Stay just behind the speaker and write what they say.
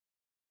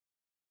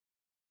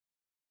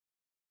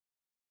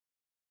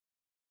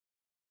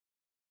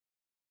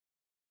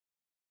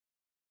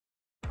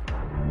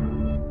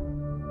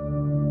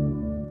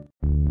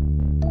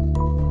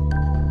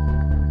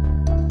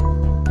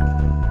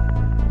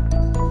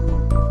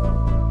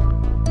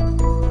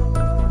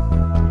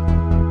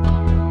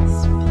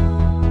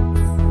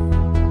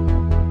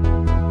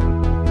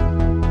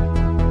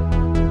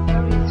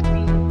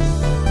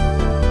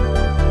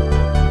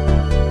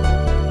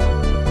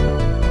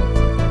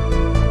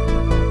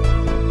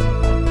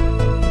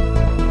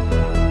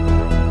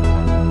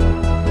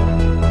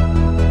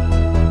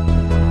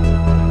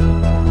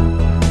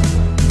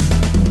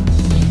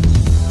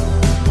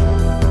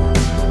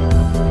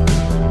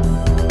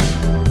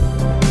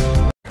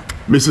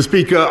Mr.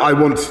 Speaker, I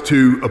want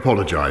to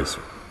apologise.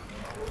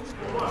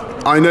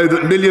 I know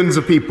that millions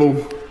of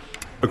people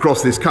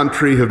across this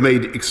country have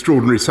made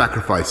extraordinary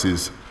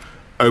sacrifices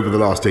over the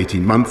last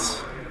 18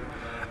 months.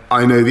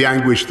 I know the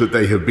anguish that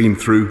they have been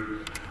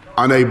through,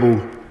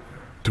 unable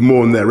to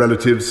mourn their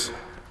relatives,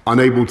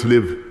 unable to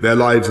live their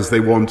lives as they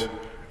want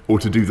or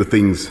to do the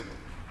things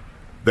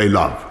they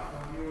love.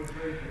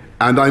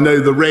 And I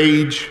know the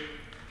rage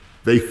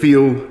they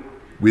feel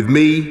with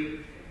me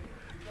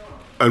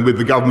and with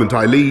the government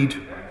I lead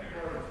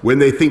when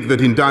they think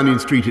that in Downing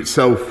Street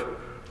itself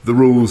the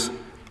rules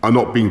are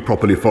not being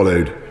properly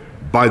followed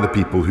by the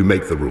people who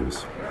make the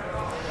rules.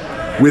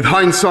 With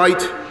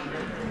hindsight,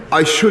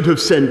 I should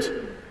have sent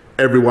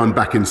everyone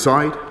back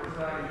inside.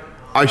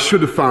 I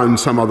should have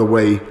found some other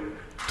way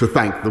to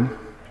thank them.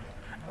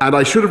 And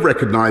I should have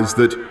recognised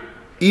that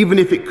even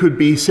if it could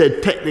be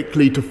said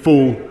technically to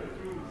fall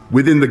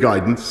within the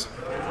guidance,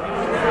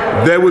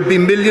 there would be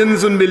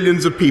millions and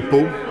millions of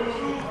people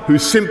who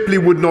simply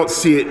would not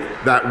see it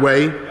that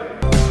way.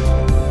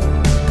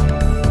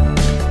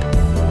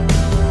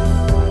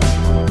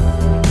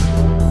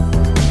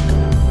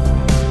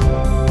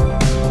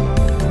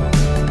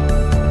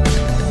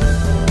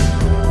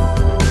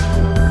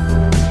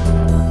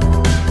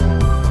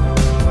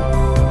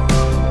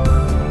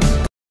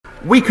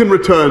 We can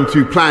return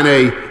to Plan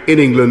A in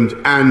England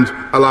and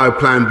allow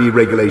Plan B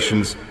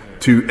regulations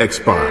to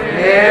expire.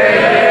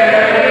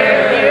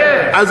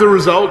 As a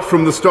result,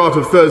 from the start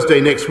of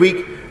Thursday next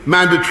week,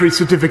 mandatory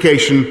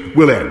certification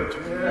will end.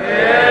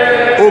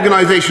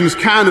 Organisations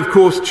can, of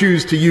course,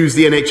 choose to use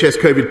the NHS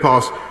COVID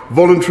pass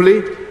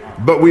voluntarily,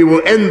 but we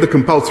will end the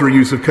compulsory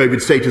use of COVID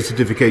status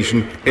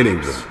certification in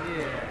England.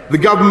 The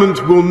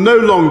government will no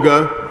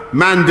longer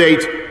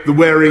mandate the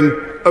wearing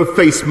of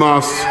face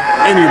masks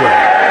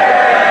anywhere.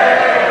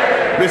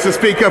 Mr.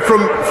 Speaker,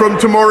 from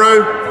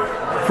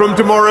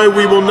tomorrow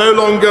we will no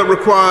longer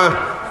require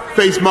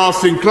face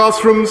masks in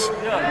classrooms,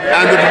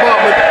 and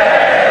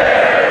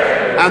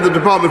the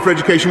Department for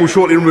Education will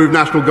shortly remove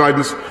national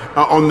guidance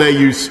on their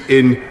use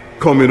in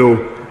communal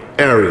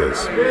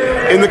areas.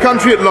 In the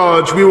country at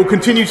large, we will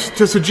continue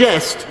to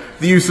suggest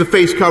the use of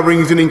face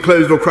coverings in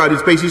enclosed or crowded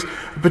spaces,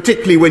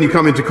 particularly when you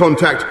come into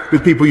contact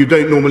with people you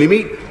don't normally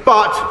meet,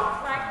 but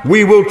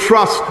we will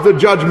trust the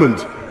judgment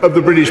of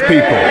the British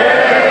people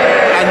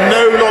and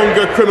no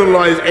longer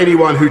criminalise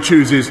anyone who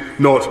chooses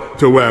not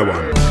to wear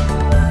one.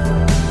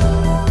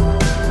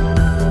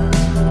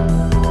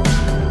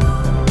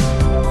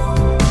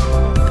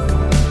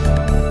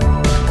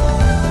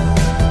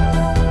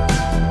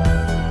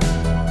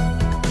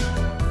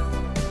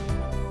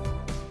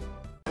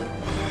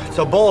 It's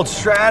a bold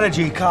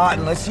strategy,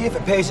 Cotton. Let's see if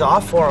it pays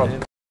off for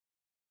him.